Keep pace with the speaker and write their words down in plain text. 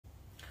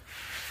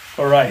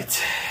All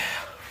right.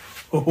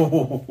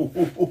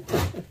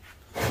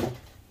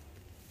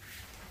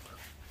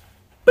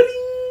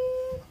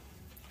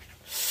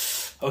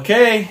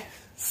 Okay,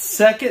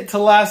 second to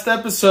last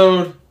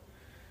episode.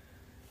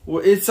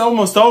 It's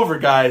almost over,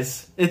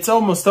 guys. It's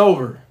almost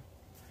over.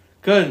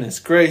 Goodness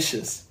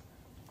gracious.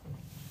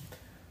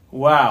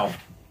 Wow.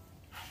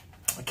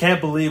 I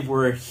can't believe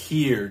we're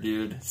here,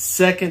 dude.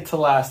 Second to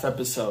last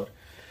episode.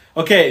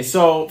 Okay,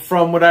 so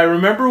from what I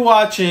remember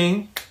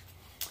watching,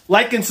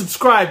 like and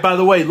subscribe, by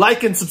the way,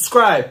 like and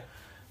subscribe.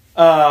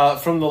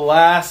 From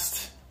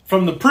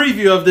the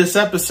preview of this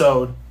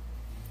episode,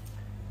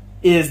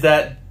 is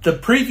that the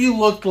preview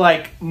looked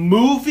like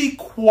movie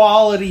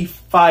quality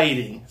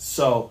fighting.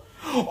 So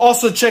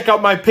also check out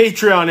my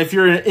Patreon if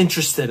you're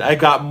interested. I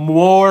got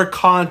more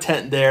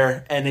content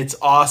there and it's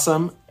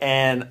awesome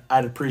and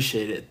I'd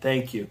appreciate it.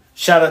 Thank you.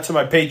 Shout out to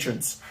my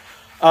patrons.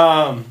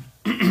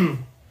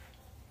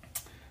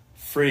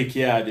 Freak,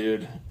 yeah,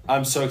 dude.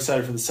 I'm so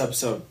excited for this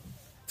episode.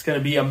 It's going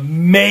to be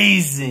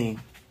amazing.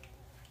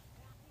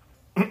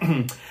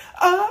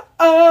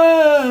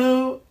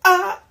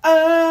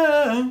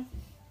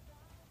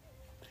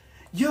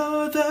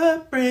 You're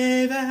the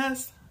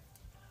bravest.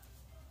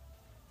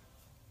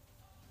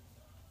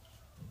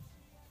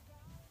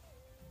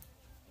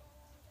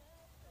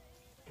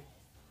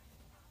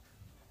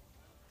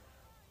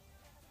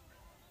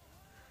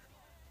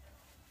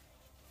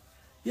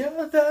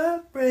 You're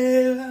the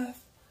bravest.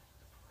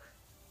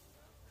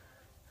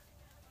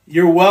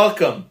 You're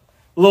welcome.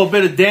 A little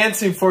bit of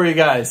dancing for you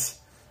guys.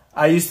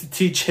 I used to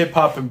teach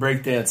hip-hop and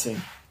breakdancing.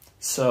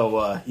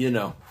 So,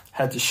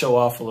 had to show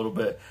off a little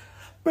bit.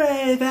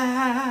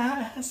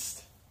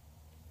 Bravest.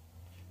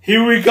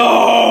 Here we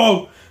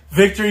go.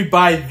 Victory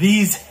by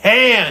these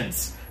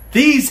hands.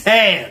 These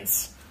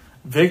hands.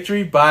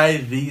 Victory by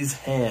these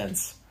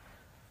hands.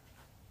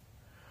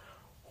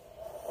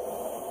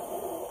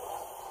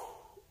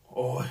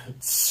 Oh,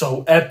 it's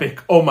so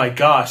epic. Oh my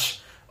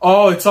gosh.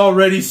 Oh, it's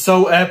already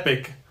so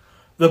epic.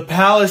 The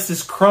palace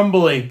is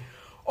crumbling.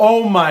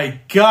 Oh my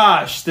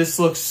gosh. This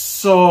looks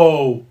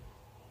so...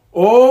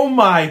 Oh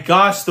my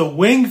gosh. The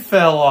wing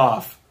fell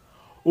off.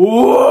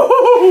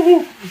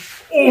 Whoa!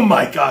 Oh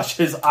my gosh.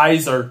 His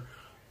eyes are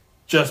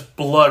just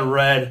blood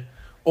red.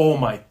 Oh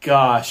my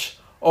gosh.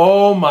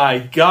 Oh my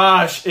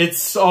gosh.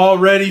 It's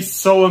already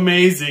so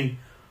amazing.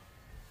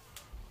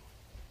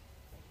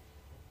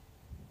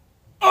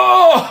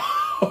 Oh!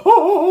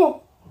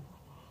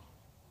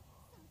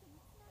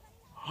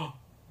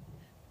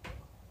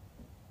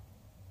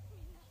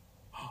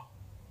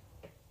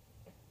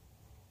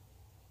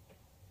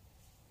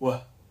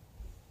 What?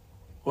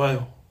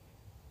 What?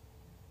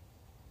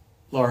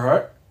 Laura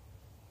Hart?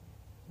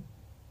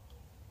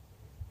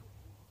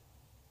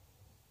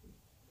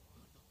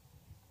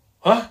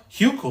 Huh?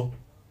 Hugo?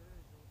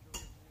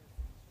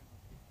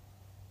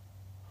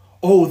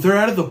 Oh, they're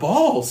out of the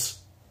balls.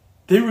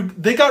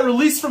 They got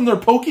released from their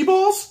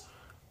Pokeballs?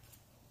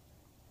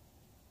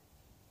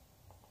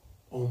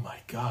 Oh my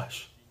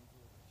gosh.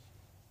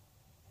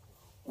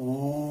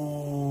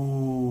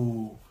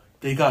 Ooh.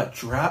 They got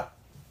trapped.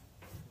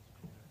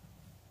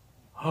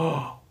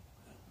 Oh.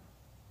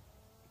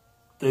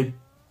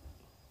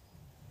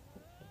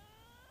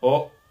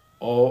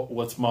 Oh,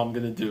 what's mom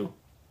gonna do?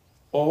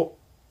 Oh.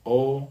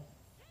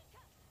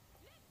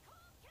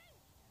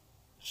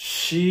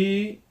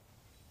 She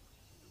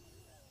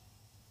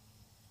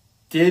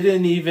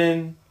didn't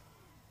even...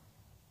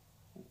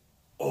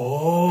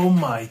 Oh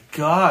my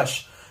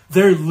gosh.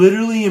 They're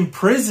literally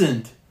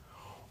imprisoned.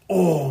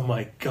 Oh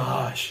my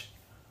gosh.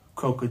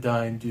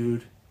 Crocodile,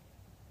 dude.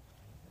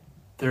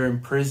 They're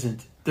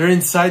imprisoned. They're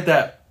inside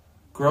that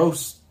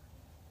gross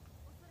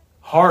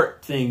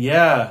heart thing,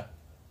 yeah.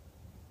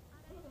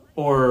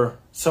 Or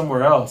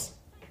somewhere else.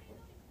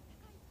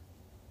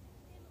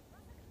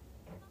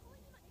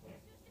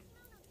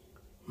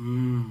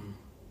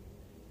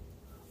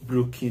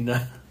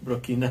 Brukina.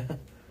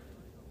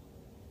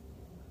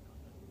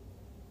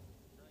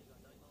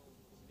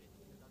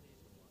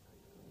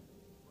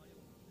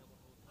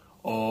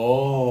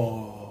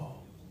 Oh.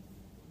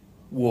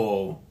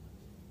 Whoa.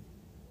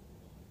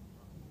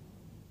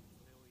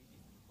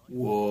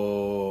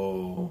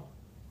 Whoa.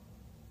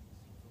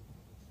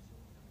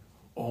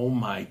 Oh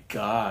my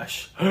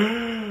gosh.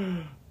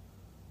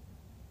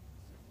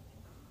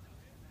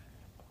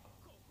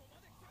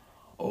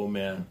 Oh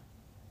man.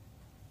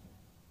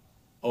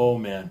 Oh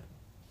man.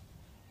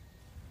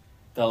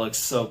 That looks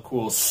so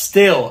cool.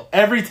 Still,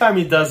 every time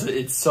he does it,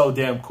 it's so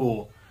damn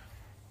cool.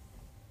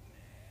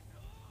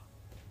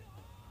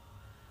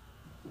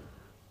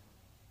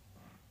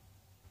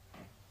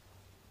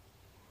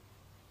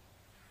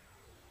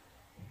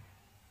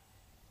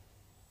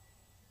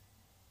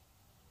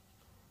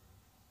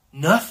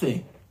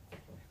 Nothing.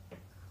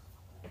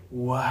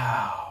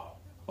 Wow.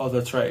 Oh,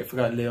 that's right. I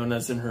forgot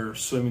Leona's in her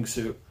swimming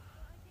suit.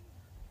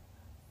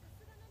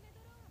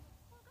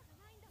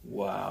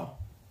 Wow.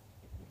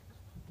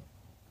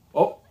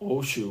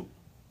 Oh shoot.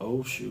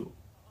 Oh shoot.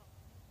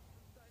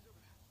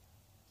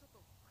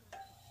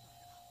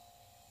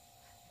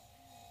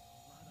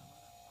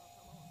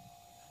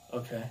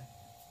 Okay.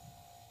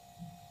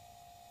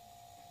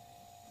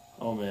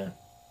 Oh, man.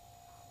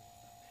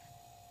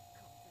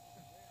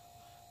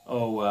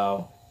 Oh,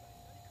 wow.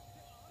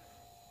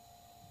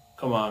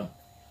 Come on.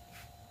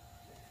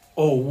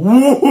 Oh,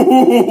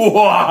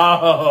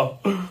 wow.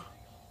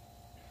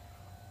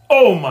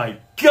 Oh, my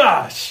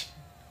gosh.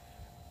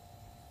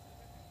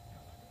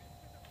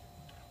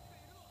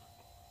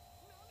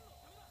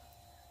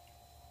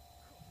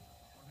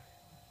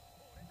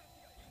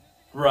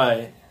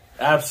 Right.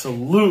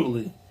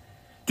 Absolutely.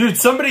 Dude,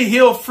 somebody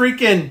heal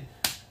freaking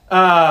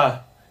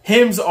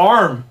him's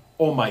arm.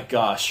 Oh my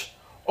gosh.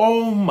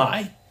 Oh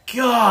my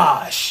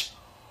gosh.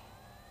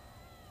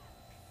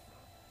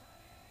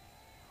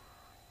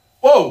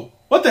 Whoa.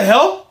 What the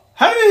hell?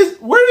 Where did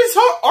his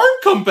arm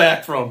come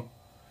back from?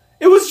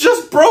 It was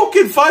just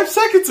broken 5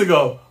 seconds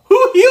ago.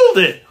 Who healed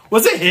it?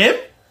 Was it him?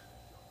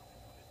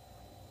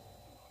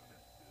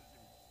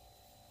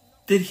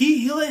 Did he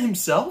heal it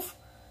himself?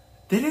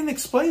 They didn't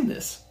explain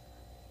this.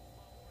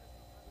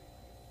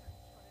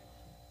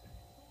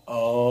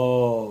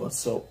 Oh,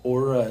 so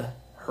aura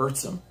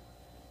hurts him.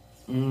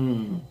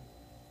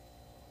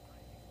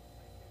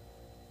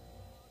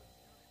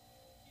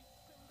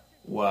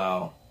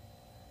 Wow.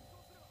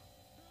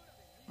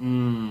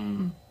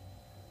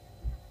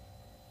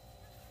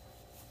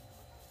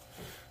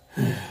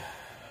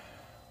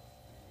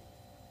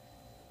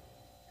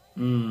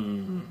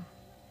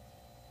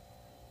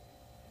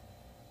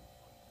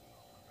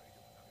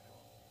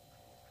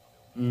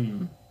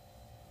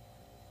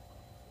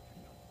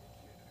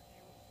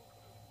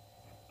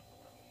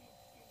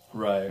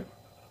 Right.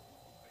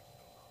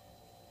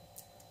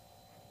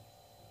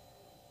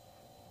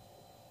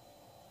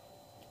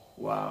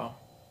 Wow.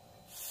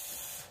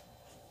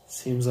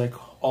 Seems like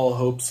all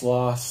hope's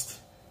lost.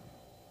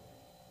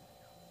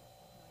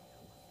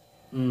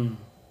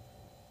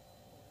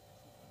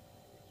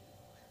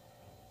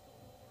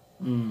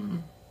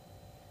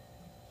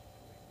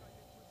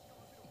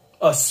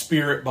 A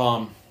spirit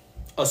bomb.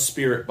 A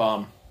spirit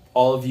bomb.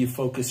 All of you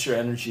focus your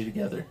energy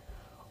together.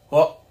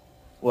 Oh,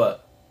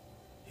 what?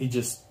 He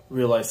just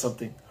realized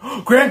something.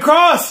 Grand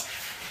Cross!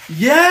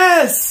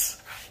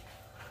 Yes!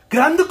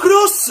 Grand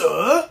Cross!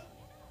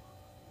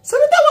 そ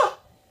れだわ!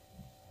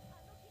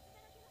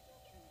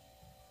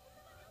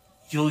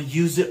 You'll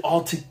use it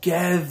all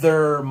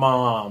together,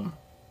 Mom.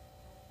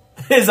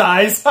 His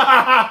eyes.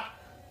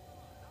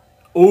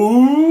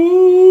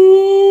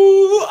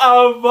 Ooh,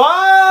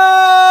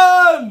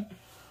 Aman!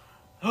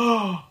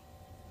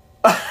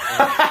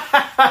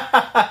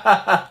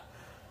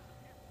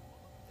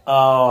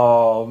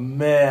 Oh,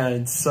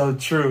 man, so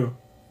true.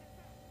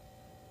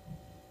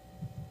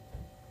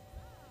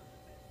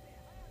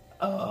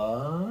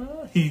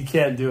 He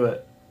can't do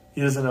it.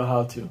 He doesn't know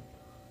how to.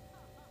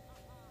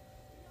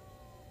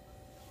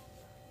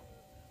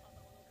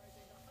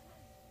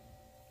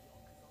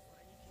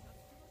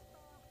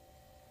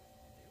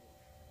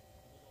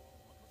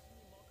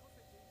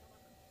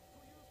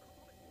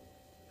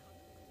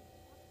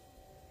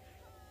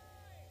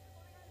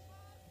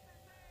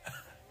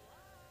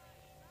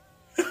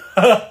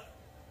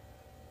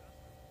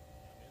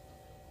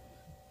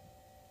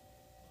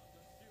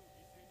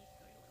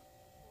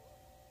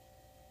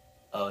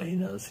 Oh, he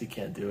knows he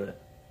can't do it.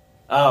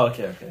 Oh,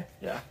 okay,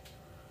 yeah.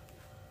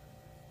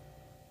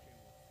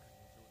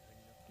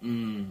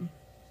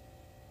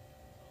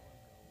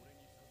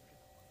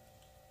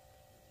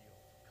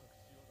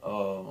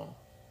 Oh.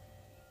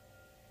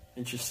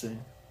 Interesting.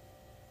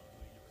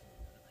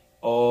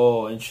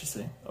 Oh,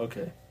 interesting.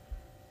 Okay.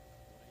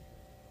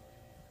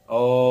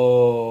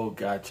 Oh,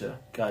 gotcha.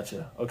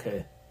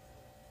 Okay.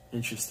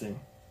 Interesting.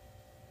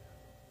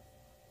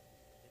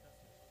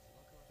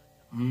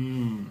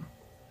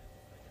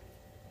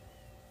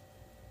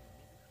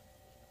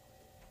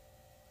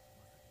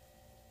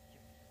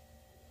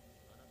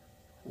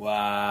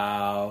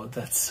 Wow,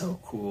 that's so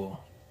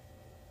cool.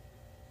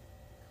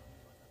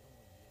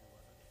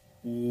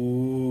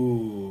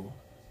 Ooh.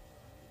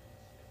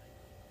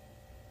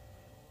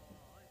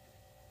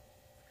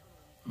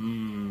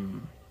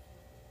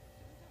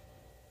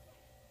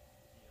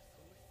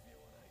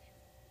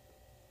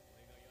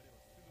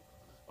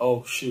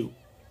 Oh, shoot.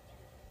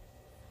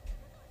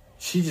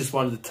 She just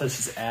wanted to touch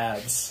his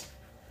abs.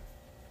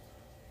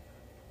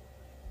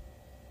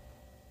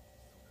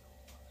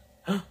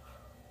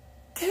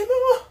 Damn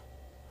it.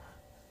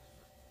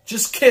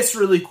 Just kiss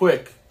really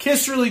quick.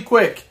 Kiss really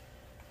quick.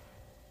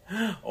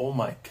 Oh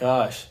my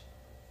gosh.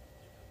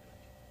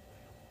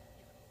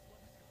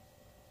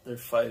 They're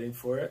fighting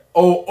for it.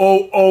 Oh.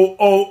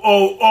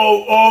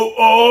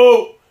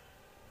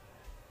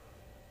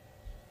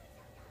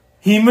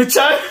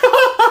 Hime-chan?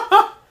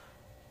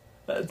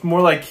 That's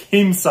more like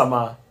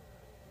him-sama.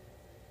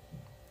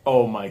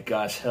 Oh my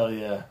gosh, hell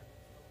yeah.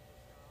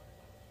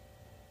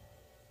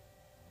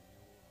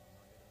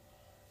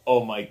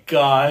 Oh my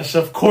gosh,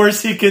 of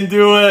course he can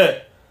do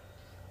it.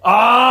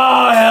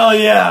 Ah, hell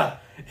yeah.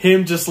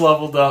 Him just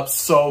leveled up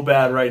so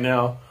bad right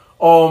now.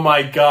 Oh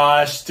my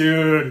gosh,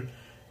 dude.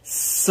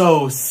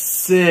 So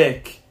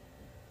sick.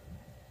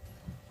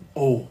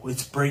 Oh,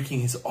 it's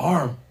breaking his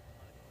arm.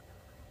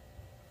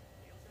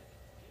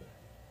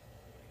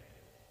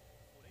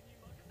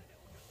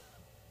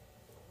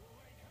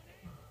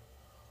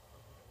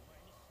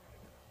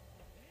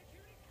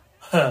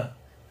 Huh.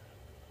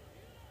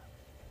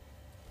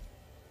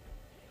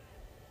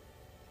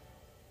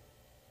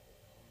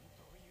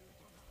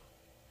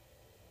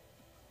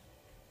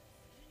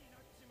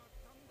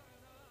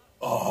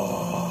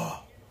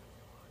 Oh.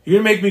 You're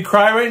gonna make me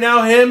cry right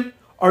now, him?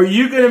 Are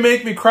you gonna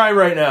make me cry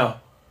right now?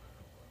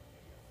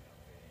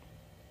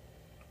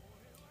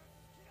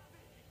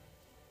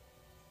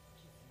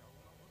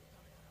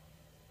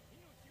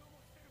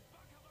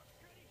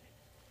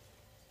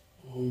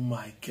 Oh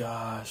my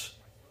gosh.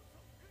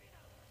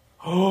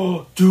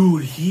 Oh,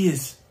 dude, he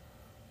is...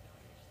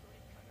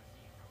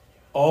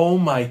 Oh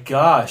my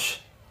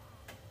gosh.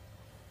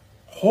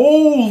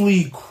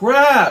 Holy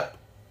crap.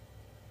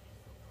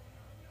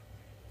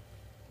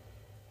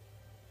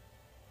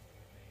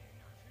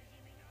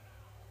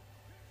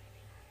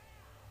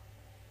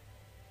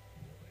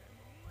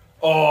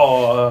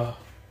 Oh,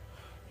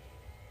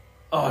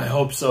 I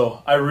hope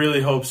so. I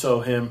really hope so,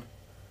 him.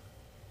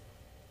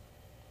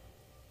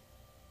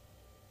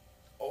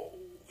 Oh,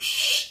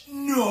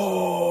 no.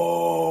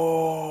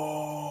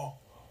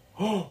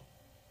 Oh,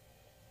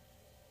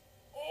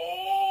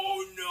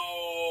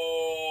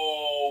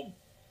 no.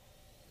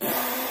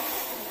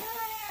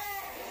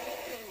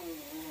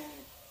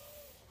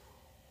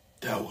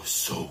 That was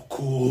so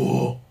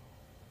cool.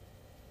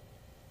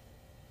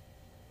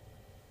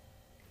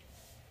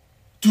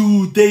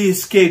 Dude, they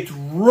escaped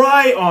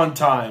right on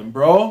time,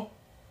 bro.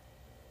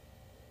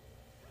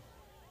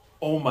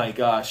 Oh my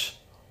gosh.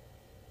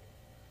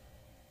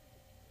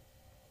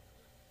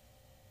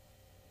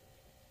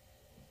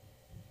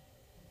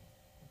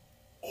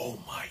 Oh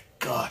my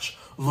gosh.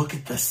 Look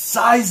at the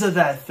size of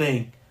that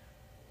thing.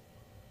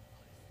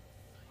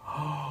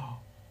 Oh,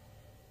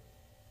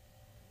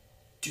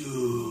 dude.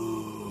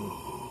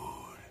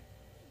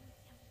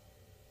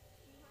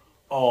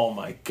 Oh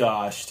my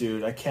gosh,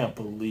 dude. I can't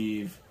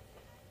believe.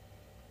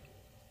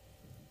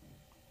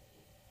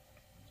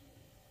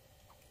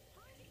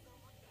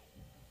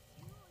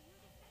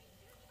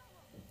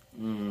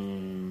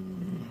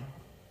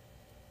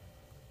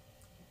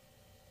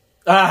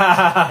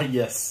 Ah,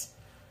 yes.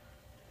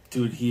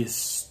 Dude, he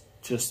is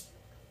just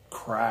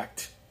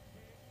cracked.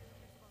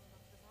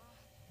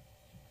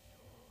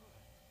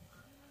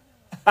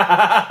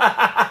 I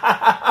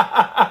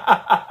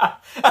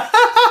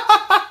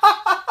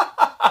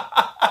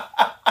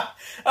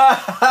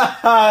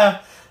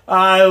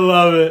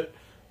love it.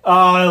 Oh,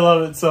 I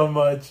love it so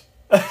much.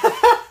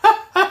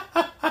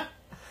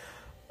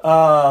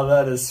 Oh,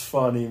 that is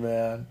funny,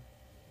 man.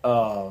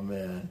 Oh,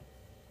 man.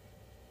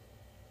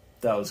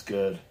 That was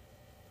good.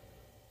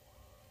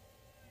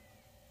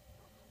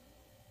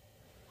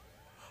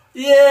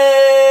 Yay!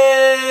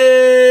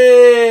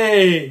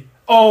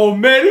 Oh,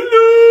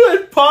 Merulu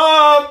and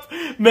Pop!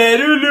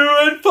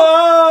 Merulu and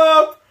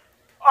Pop!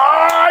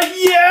 Ah,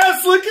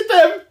 yes! Look at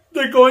them!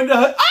 They're going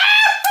to...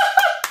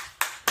 Ah!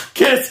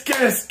 Kiss,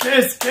 kiss,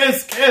 kiss,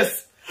 kiss,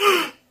 kiss!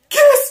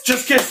 Kiss!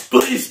 Just kiss,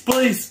 please,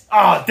 please!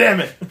 Ah,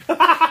 damn it!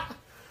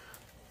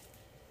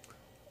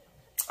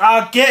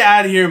 Get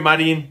out of here,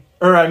 Marin.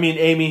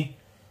 Amy.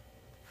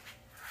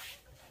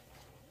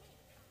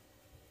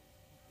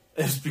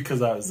 It's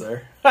because I was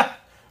there.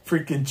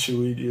 Freaking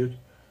Chewy, dude.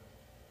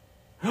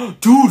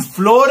 Dude,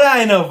 Flora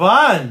and a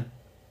van.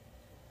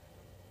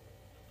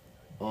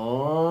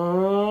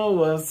 Oh,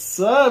 what's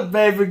up,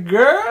 baby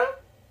girl?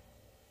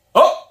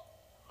 Oh!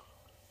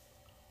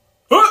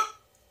 Oh!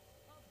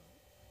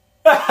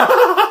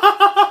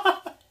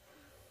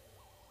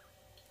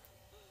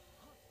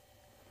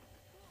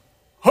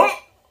 Oh!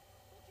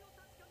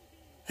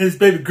 His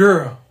baby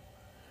girl.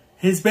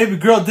 His baby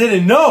girl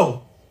didn't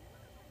know.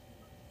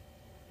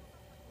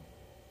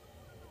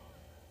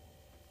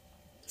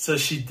 So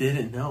she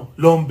didn't know.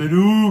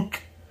 Lomberuk.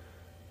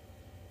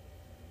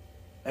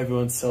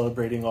 Everyone's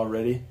celebrating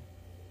already.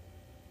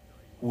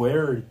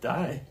 Where or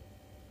die?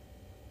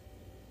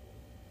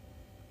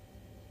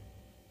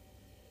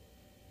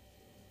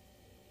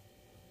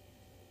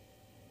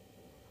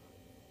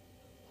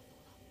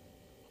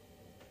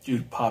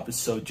 Dude, Pop is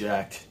so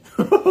jacked.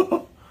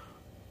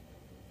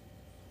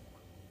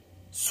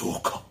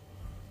 Soka.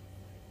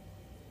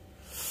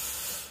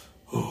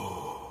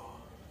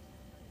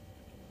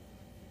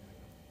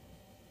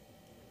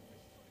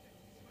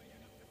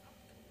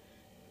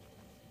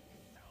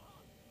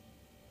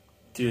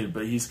 Dude,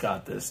 but he's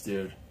got this,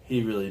 dude.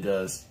 He really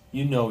does.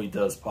 You know he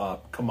does,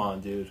 Pop. Come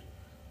on, dude.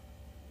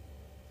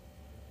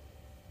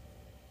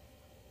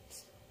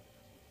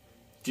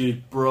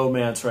 Dude,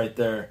 bromance right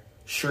there.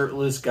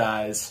 Shirtless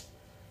guys.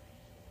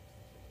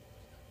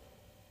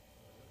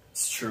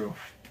 It's true.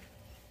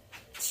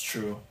 It's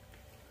true.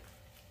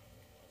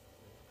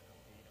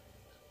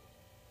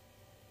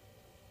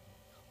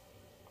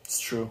 It's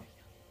true.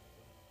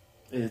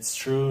 It's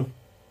true.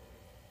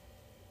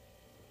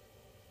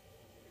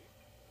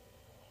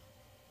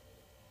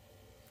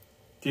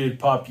 Dude,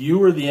 Pop, you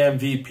were the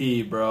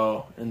MVP,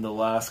 bro, in the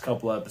last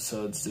couple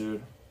episodes,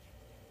 dude.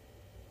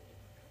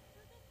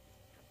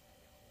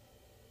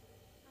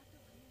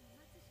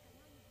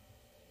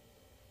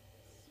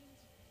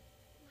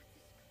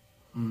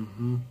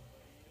 Mm-hmm.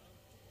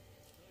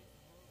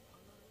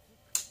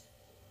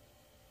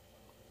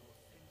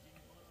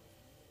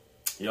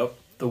 Yep.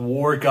 The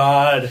War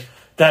God.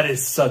 That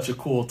is such a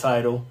cool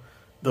title.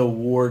 The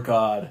War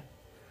God.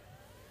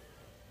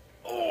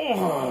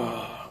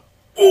 Oh.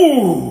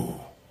 Ooh.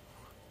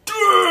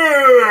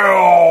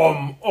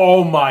 Damn.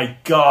 Oh my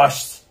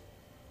gosh.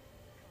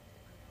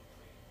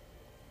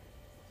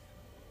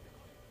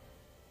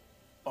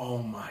 Oh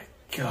my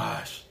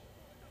gosh.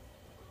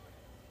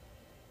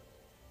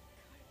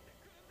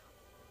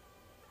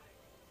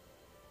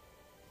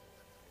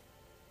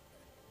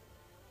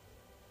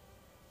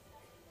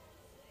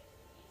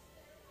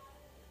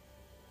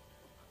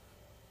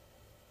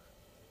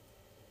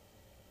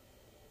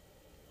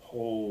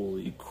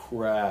 Holy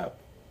crap.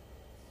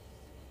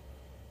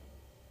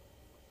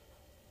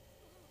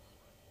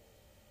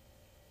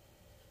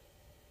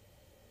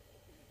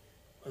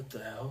 What the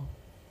hell?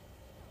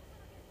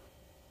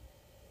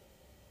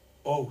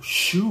 Oh,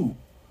 shoot.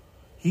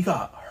 He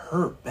got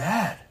hurt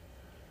bad.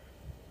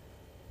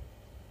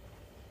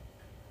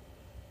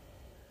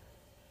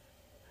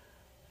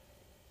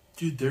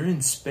 Dude, they're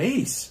in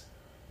space.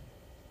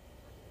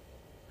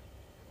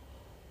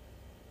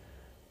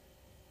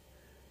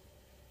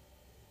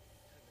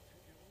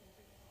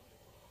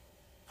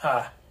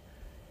 Ha.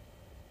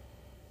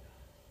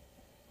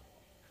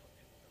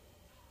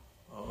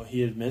 Oh,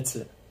 he admits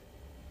it.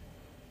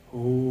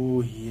 Oh,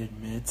 he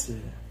admits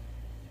it.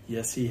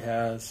 Yes, he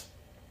has.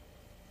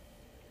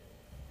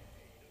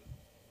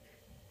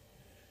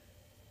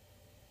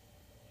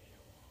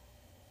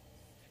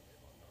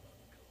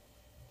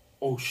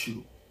 Oh,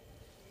 shoot.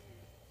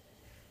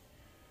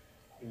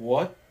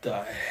 What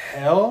the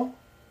hell?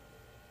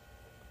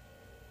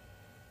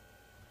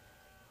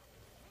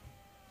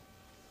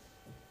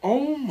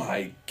 Oh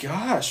my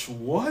gosh,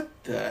 what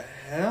the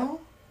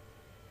hell?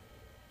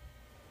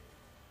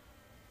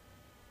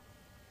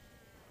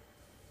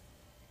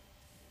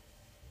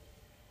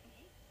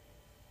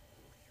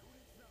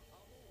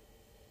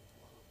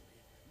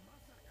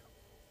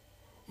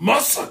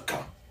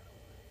 Masaka!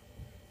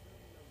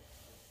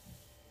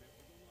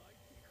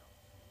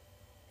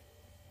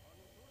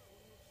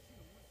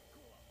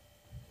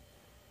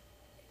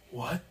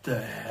 What the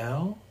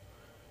hell?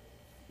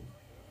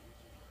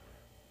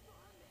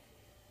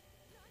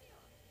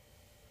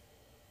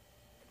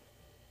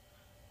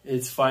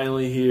 It's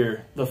finally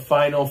here. The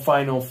final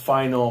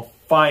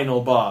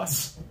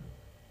boss.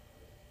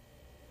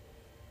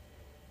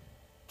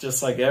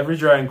 Just like every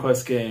Dragon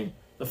Quest game.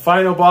 The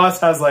final boss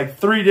has like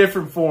 3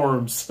 different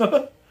forms.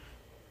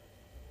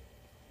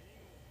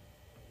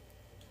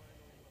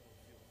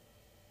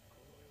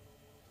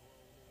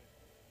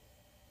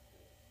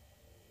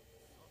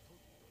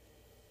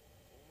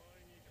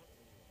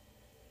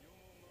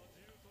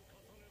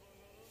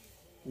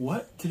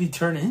 What did he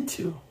turn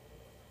into?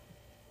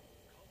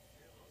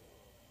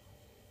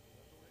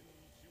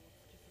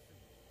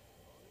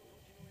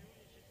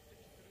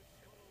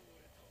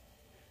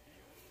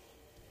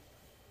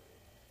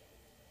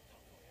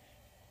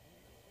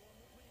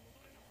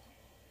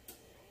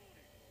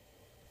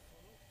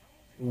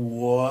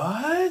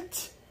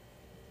 What?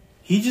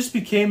 He just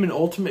became an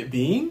ultimate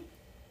being?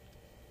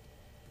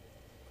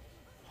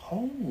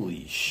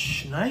 Holy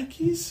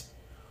shnikes.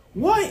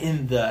 What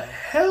in the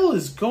hell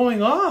is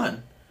going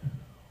on?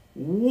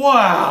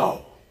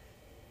 Wow.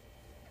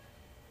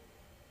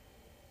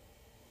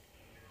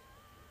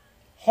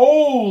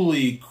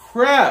 Holy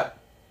crap.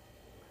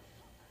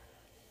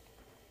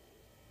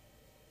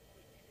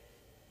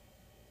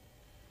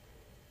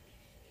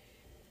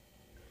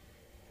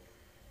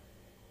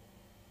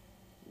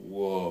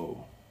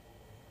 Whoa.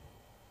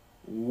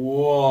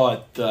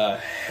 What the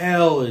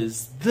hell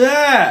is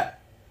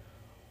that?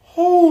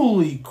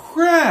 Holy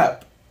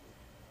crap.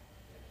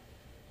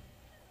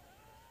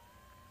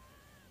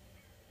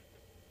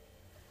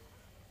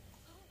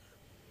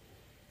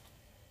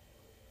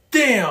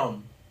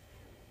 Damn.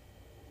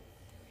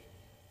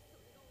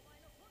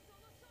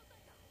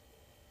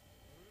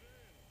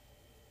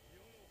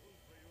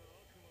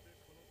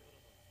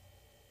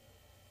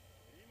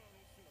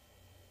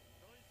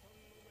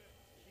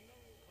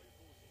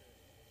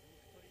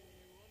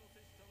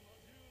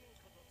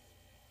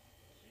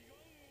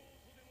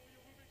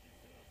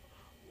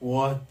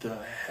 What the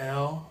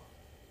hell?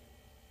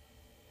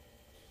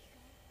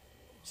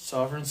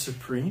 Sovereign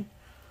Supreme?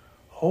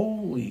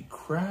 Holy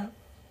crap.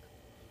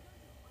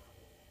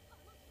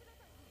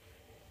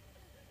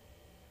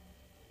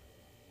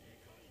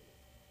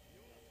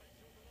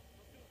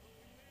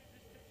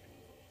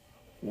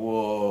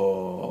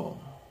 Whoa.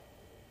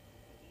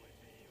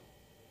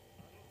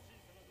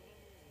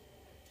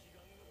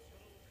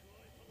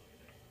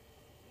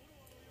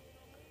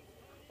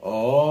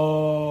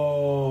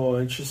 Oh,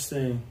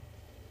 interesting.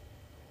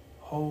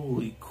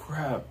 Holy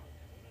crap.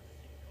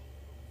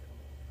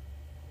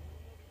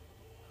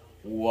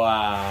 Whoa.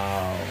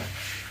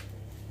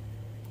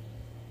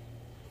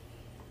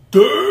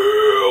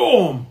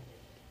 Damn!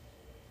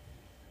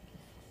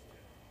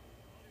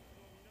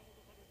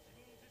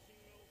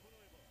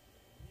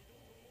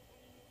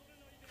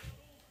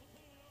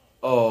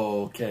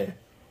 Oh, okay.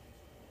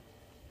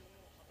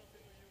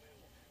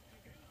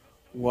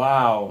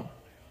 Wow.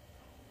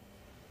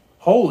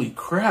 Holy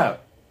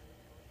crap.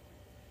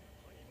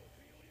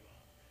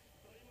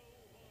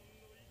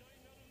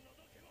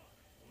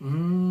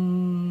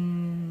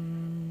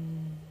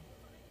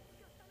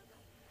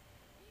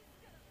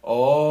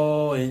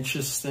 Oh,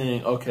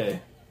 interesting. Okay.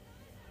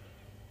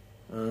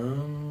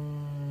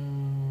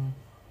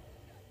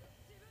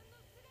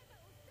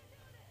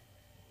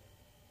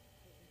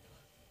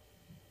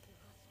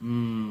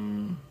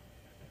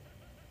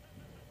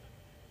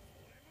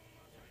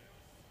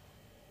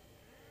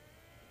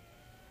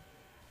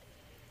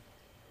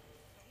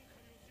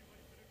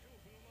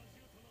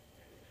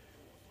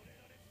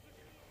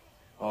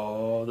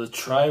 Oh, the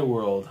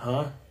tri-world,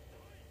 huh?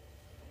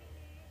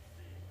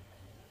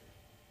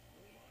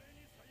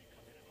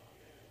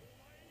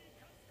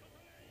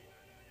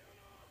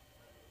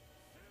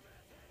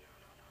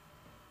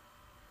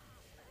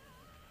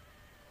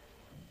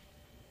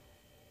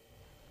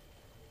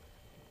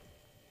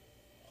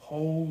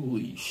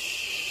 Holy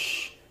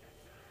sh...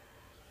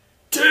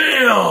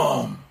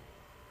 Damn!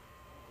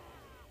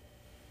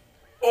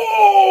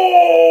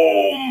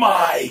 Oh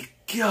my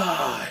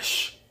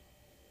gosh!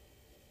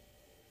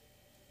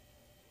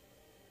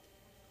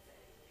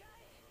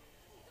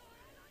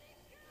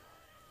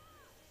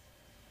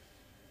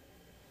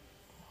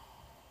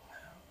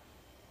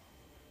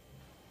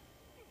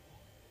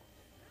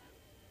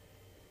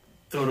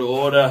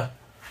 Toroda.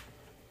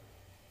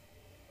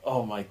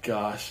 Oh my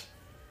gosh.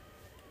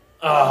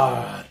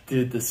 Ah,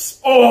 dude,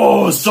 this...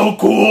 Oh, so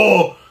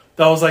cool!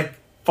 That was like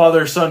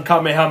father-son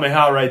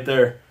Kamehameha right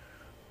there.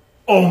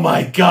 Oh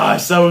my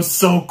gosh, that was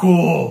so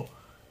cool!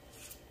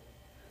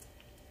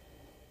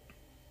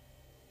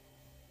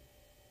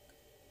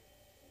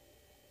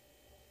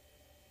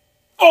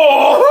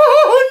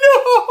 Oh,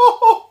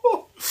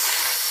 no!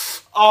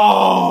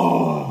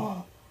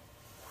 Oh!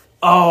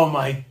 Oh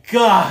my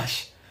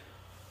gosh!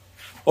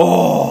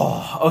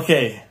 Oh,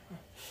 okay.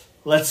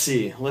 Let's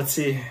see.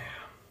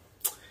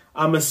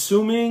 I'm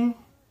assuming...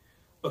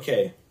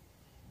 Okay.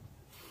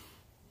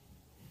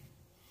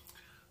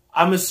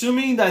 I'm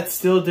assuming that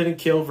still didn't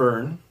kill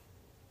Vearn.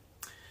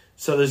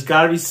 So there's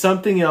got to be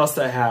something else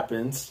that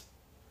happens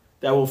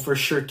that will for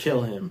sure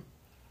kill him.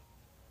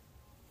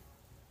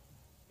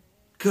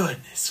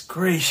 Goodness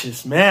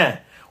gracious, man.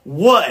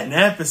 What an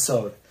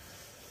episode.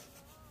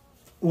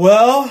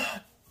 Well,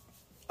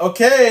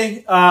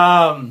 okay.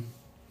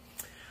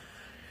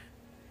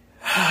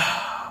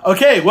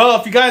 Okay, well,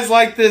 if you guys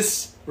like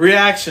this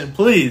reaction,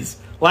 please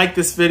like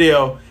this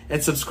video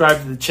and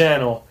subscribe to the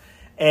channel.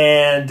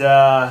 And,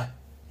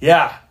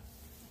 yeah,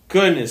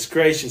 goodness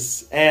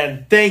gracious.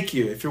 And thank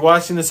you. If you're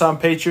watching this on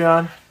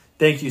Patreon,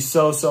 thank you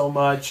so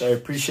much. I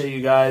appreciate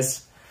you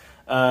guys,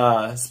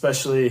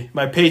 especially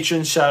my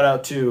patrons. Shout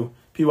out to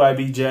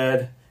PYB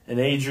Jed and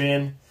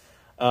Adrian.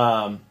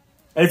 And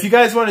if you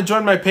guys want to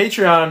join my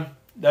Patreon,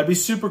 that'd be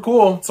super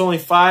cool. It's only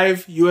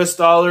 $5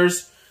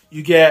 US.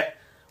 You get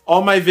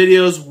all my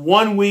videos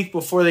 1 week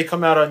before they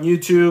come out on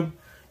YouTube.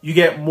 You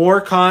get more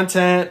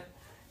content,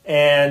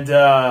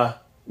 and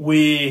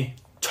we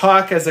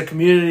talk as a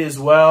community as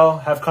well,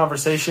 have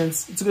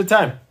conversations. It's a good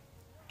time.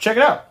 Check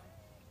it out.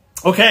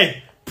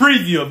 Okay,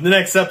 preview of the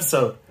next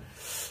episode.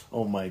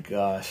 Oh my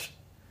gosh.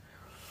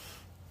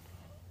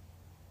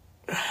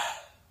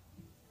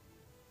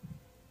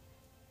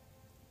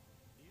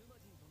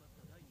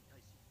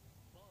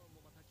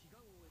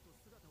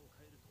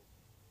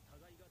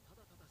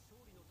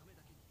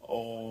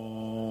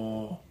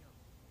 Oh.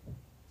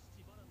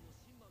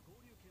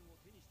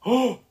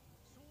 Oh.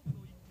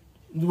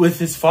 With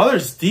his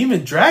father's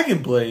demon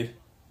dragon blade.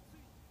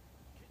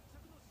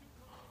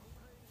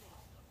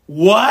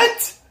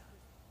 What?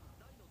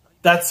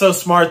 That's so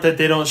smart that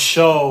they don't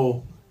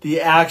show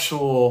the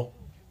actual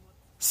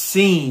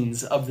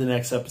scenes of the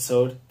next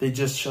episode. They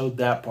just showed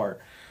that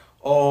part.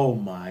 Oh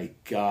my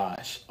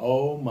gosh.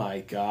 Oh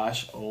my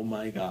gosh. Oh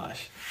my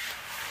gosh.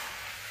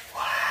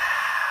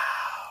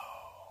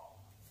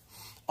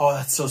 Oh,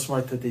 that's so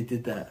smart that they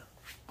did that.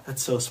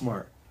 That's so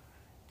smart.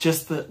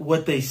 Just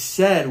what they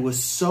said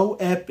was so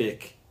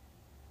epic.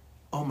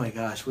 Oh my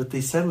gosh, what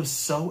they said was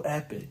so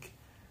epic.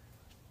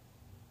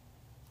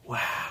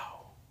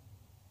 Wow.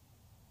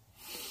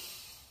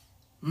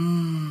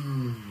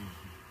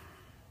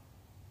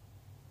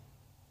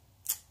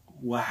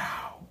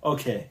 Wow.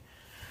 Okay.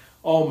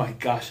 Oh my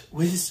gosh.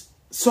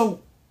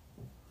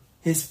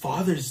 His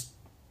father's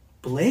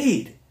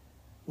blade.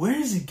 Where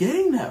is he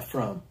getting that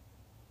from?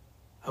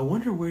 I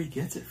wonder where he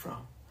gets it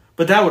from.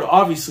 But that would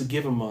obviously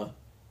give him a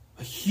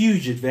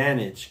huge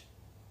advantage.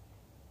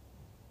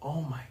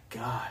 Oh my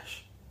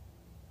gosh.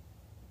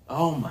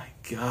 Oh my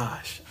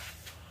gosh.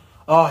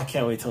 Oh, I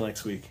can't wait till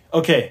next week.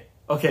 Okay,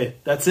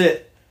 that's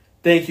it.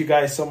 Thank you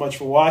guys so much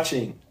for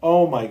watching.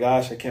 Oh my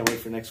gosh, I can't wait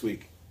for next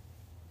week.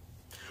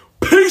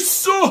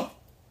 Peace!